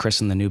song to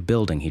christen the new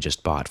building he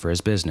just bought for his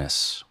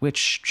business,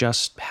 which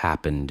just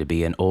happened to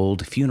be an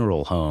old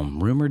funeral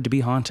home rumored to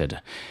be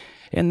haunted.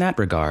 In that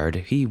regard,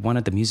 he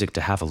wanted the music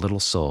to have a little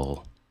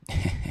soul.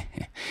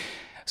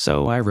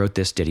 So I wrote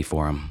this ditty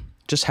for him.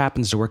 Just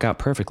happens to work out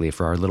perfectly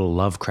for our little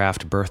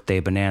Lovecraft birthday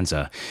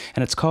bonanza,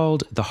 and it's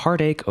called The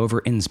Heartache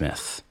Over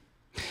Innsmouth.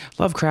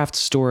 Lovecraft's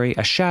story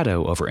A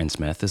Shadow Over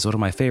Innsmouth is one of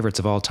my favorites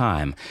of all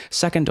time,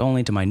 second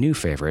only to my new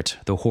favorite,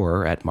 The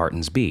Horror at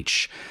Martin's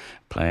Beach,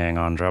 playing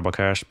on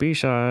Drabblecast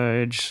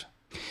B-sides.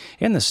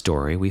 In the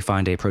story, we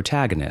find a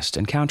protagonist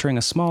encountering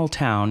a small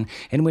town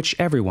in which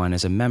everyone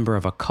is a member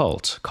of a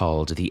cult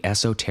called the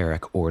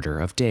Esoteric Order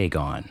of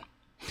Dagon.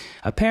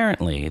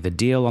 Apparently, the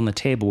deal on the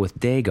table with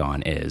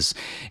Dagon is,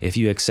 if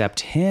you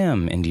accept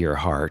him into your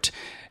heart,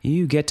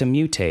 you get to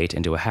mutate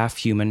into a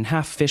half-human,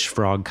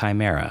 half-fish-frog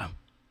chimera.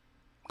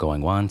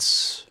 Going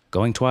once,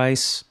 going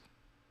twice.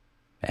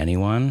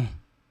 Anyone?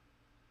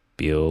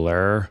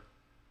 Bueller?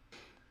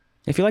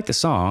 If you like the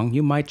song,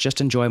 you might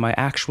just enjoy my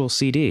actual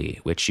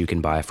CD, which you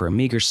can buy for a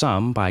meager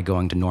sum by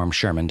going to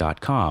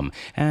normsherman.com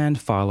and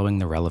following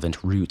the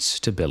relevant routes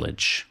to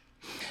Village.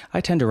 I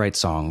tend to write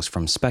songs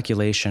from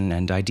speculation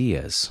and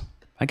ideas.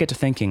 I get to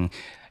thinking,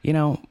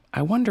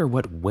 I wonder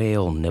what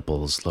whale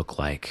nipples look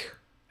like.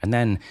 And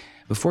then,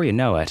 before you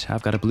know it,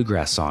 I've got a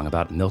bluegrass song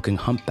about milking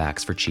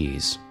humpbacks for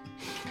cheese.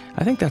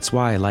 I think that's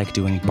why I like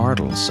doing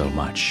Bartles so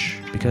much,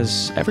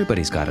 because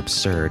everybody's got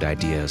absurd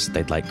ideas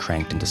they'd like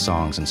cranked into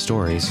songs and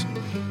stories.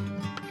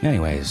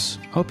 Anyways,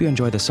 hope you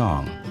enjoy the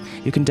song.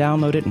 You can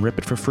download it and rip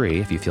it for free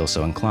if you feel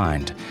so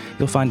inclined.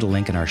 You'll find a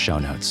link in our show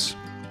notes.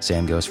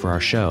 Same goes for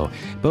our show.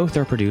 Both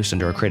are produced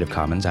under a Creative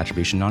Commons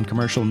Attribution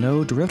Non-Commercial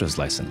No Derivatives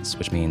license,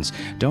 which means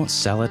don't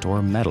sell it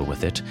or meddle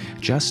with it,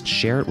 just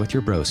share it with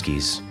your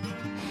broskies.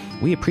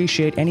 We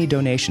appreciate any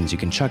donations you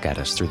can chuck at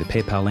us through the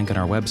PayPal link on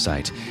our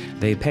website.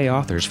 They pay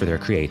authors for their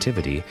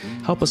creativity,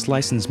 help us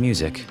license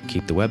music,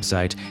 keep the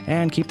website,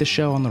 and keep the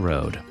show on the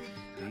road.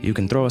 You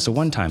can throw us a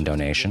one-time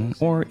donation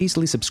or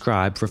easily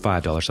subscribe for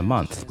 $5 a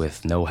month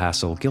with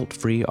no-hassle,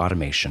 guilt-free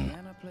automation.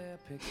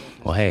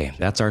 Well, hey,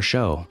 that's our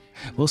show.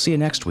 We'll see you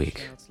next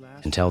week.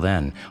 Until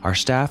then, our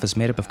staff is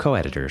made up of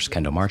co-editors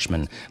Kendall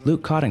Marchman,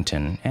 Luke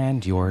Coddington,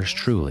 and yours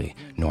truly,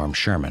 Norm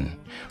Sherman,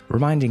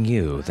 reminding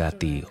you that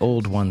the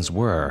old ones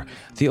were,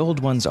 the old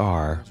ones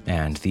are,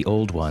 and the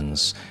old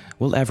ones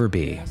will ever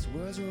be.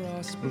 Words were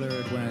all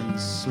blurred when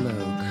Sloke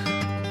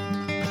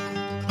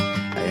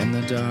in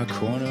the dark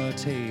corner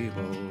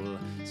table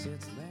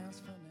sits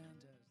Lance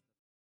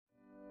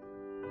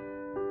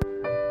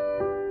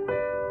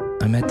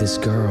Fernandez. I met this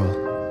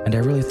girl, and I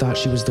really thought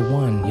she was the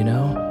one, you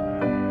know?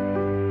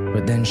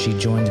 But then she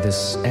joined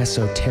this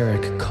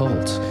esoteric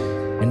cult,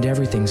 and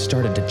everything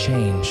started to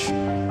change.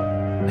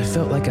 I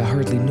felt like I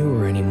hardly knew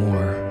her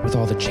anymore, with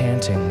all the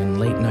chanting and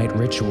late-night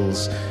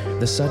rituals,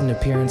 the sudden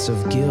appearance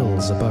of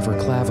gills above her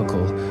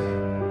clavicle.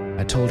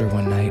 I told her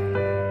one night,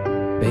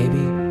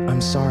 "Baby,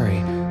 I'm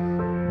sorry,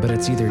 but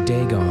it's either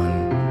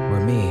Dagon or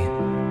me."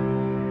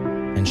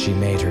 And she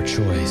made her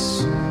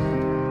choice.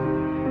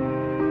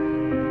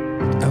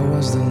 I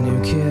was the new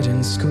kid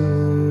in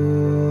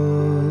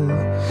school,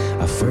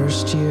 a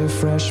first-year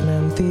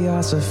freshman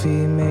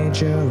theosophy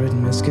major at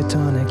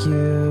Miskatonic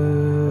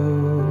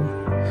U.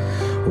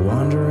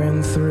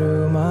 Wandering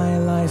through my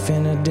life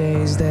in a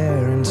daze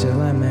there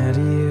until I met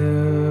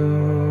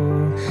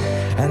you.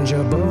 And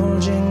your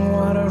bulging,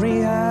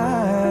 watery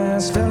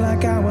eyes felt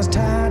like I was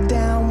tied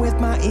down with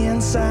my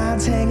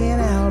insides hanging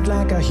out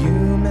like a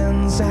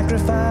human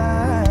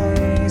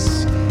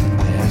sacrifice.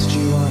 I asked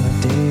you on a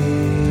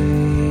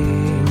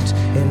date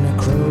in a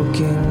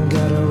croaking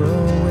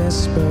guttural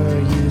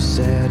whisper. You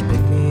said,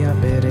 "Pick me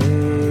up at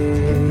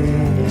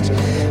 8.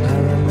 I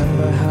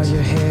remember how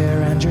your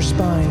hair and your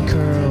spine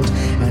curled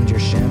and your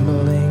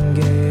shambling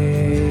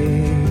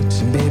gait.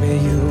 Baby,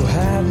 you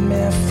had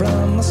me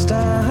from the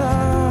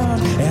start,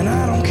 and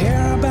I don't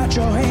care about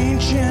your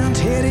ancient,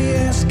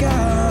 hideous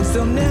gods.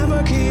 They'll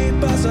never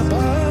keep us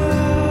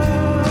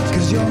apart.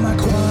 'Cause you're my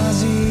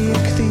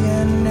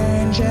quasi-ichthian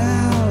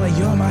angel,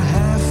 you're my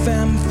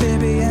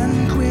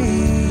half-amphibian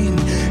queen.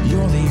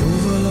 You're the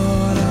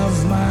overlord of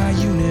my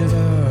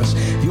universe,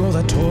 you're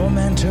the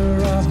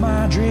tormentor of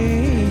my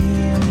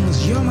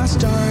dreams. You're my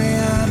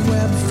starry-eyed,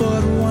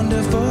 web-foot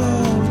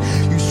wonderful,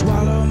 you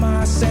swallow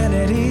my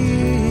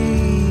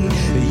sanity.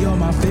 You're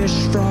my fish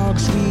frog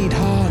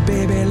sweetheart,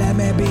 baby, let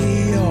me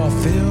be your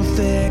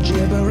filthy,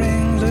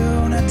 gibbering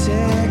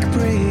lunatic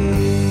priest.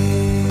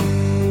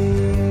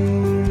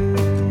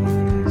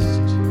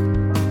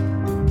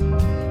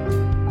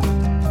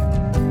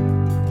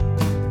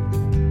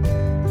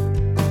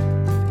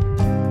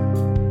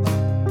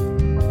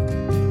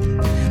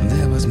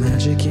 There was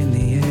magic in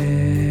the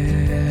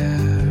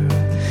air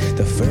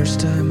the first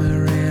time I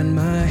ran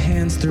my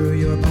hands through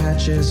your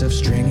patches of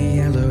stringy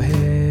yellow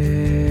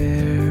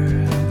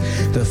hair.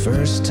 The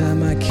first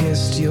time I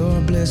kissed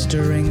your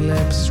blistering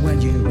lips when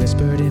you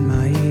whispered in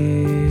my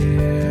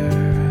ear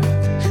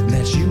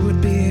that you would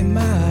be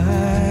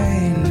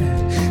mine.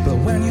 But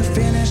when you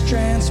finished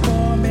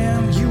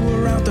transforming, you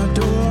were out the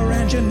door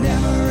and you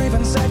never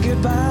even said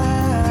goodbye.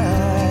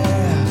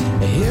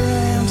 Here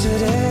I am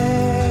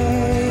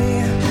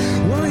today,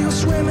 while you're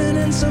swimming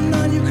in some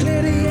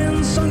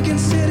non-Euclidean sunken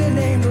city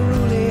named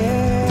Roulier.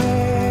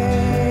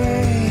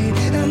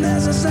 And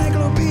there's a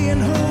cyclopean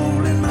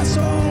hole in my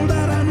soul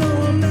that I know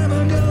will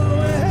never go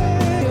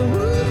away.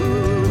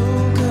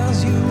 Ooh,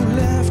 'cause you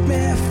left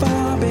me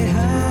far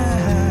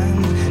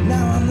behind.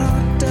 Now I'm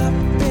locked up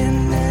in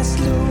this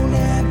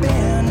loony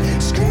bin,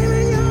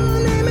 screaming your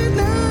name at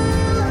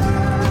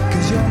night.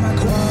 'Cause you're my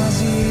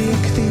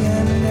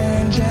quasi-ichthian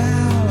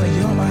angel,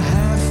 you're my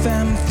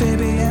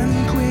half-amphibian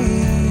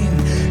queen.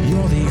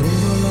 You're the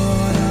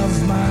overlord of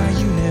my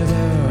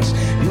universe,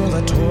 you're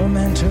the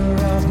tormentor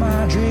of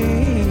my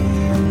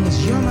dreams.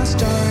 You're my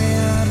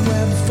starry-eyed,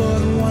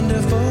 web-foot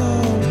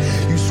wonderful,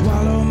 you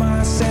swallow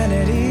my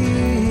sanity.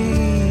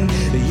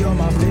 You're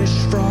my fish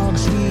frog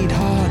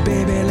sweetheart,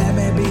 baby, let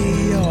me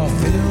be your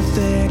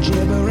filthy,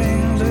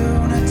 gibbering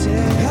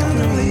lunatic. I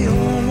know the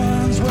old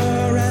ones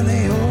were, and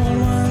the old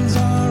ones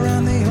are,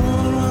 and the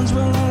old ones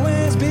will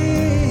always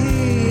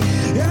be.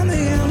 And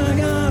the elder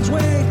gods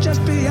wait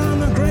just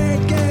beyond the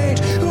great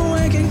gate,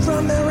 waking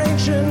from their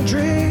ancient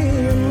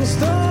dreams.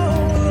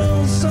 Though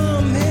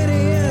loathsome,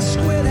 hideous,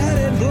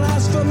 squid-headed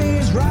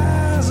blasphemies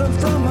rising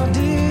from the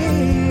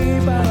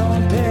deep, I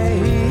don't pay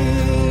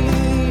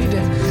heed.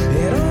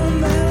 It don't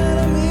matter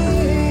to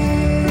me.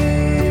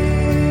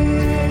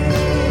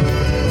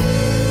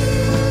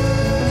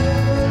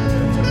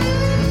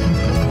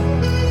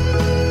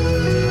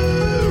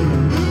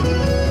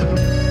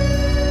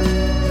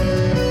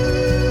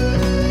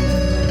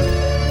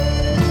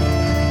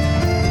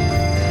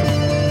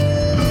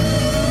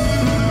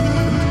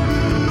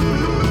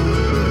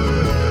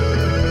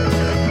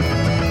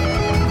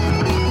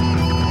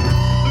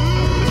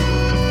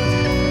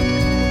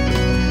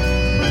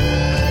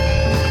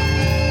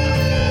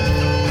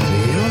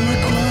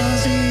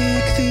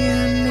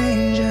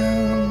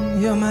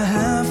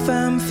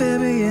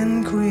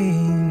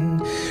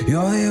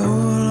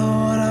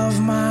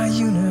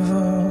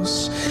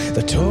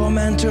 the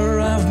tormentor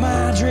of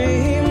my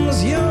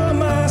dreams. You're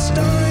my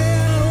story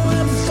and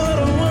wonderful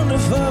and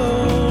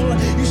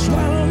wonderful. You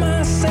swallow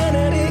my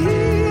sanity.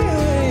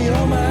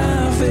 You're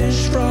my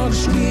fish frog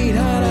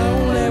sweetheart. I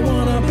only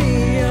wanna be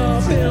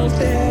your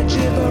filthy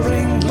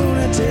gibbering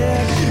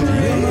lunatic.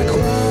 You're my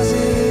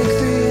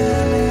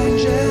quasi-Icthian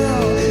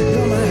angel.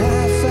 You're my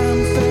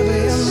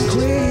half-amphibian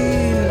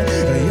queen.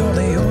 You're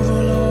the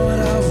overlord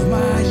of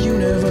my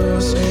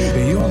universe.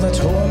 You're the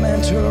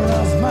tormentor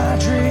of my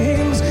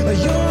dreams.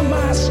 You're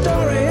my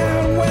story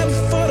and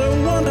wonderful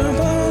and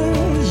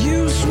wonderful.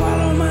 You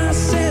swallow my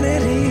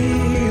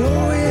sanity.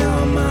 Oh,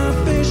 you're my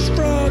fish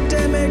frog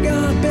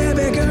demigod,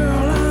 baby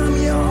girl. I'm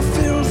your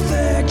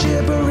filthy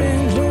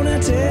gibbering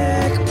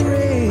lunatic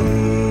priest.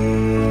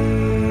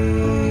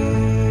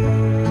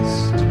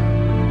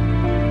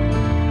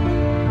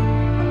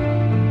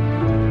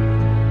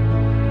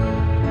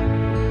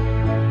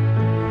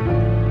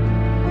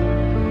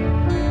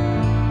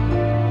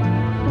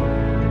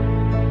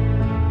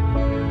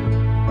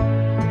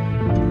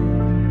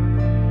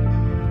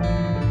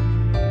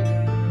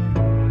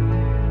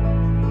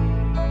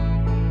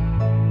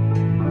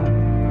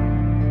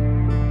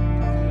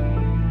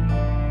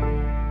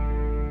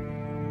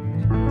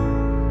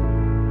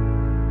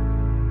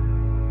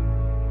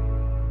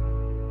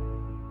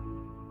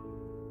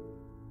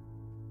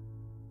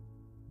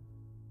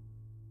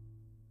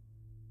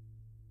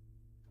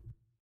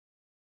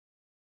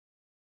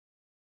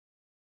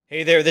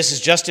 Hey there, this is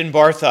Justin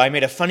Bartha. I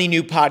made a funny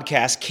new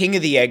podcast, King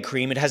of the Egg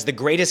Cream. It has the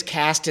greatest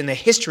cast in the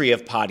history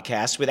of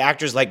podcasts with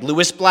actors like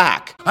Louis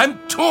Black, I'm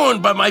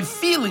torn by my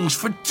feelings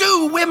for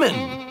two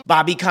women.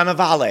 Bobby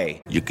Cannavale,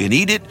 You can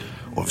eat it,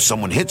 or if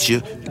someone hits you,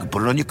 you can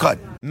put it on your cut.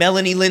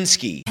 Melanie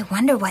Linsky, I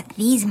wonder what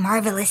these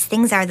marvelous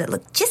things are that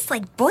look just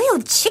like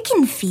boiled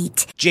chicken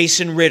feet.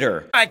 Jason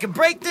Ritter, I can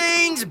break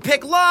things and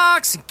pick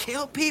locks and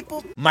kill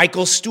people.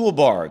 Michael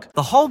Stuhlbarg,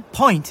 The whole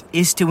point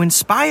is to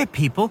inspire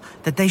people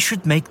that they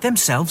should make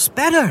themselves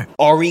better.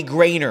 Ari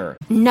Grainer,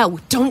 No,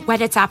 don't whet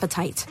its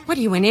appetite. What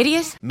are you, an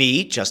idiot?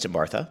 me, Justin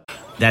Bartha,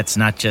 That's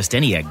not just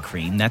any egg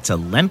cream, that's a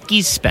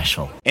Lemke's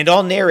special. and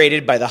all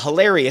narrated by the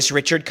hilarious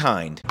Richard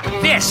Kind.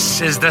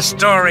 This is the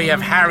story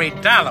of Harry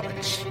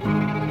Dalowitz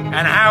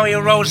and how he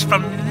rose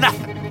from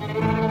nothing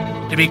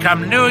to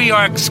become New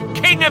York's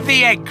King of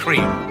the Egg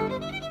Cream.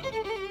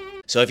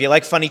 So if you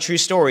like funny true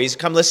stories,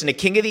 come listen to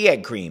King of the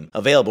Egg Cream,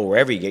 available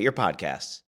wherever you get your podcasts.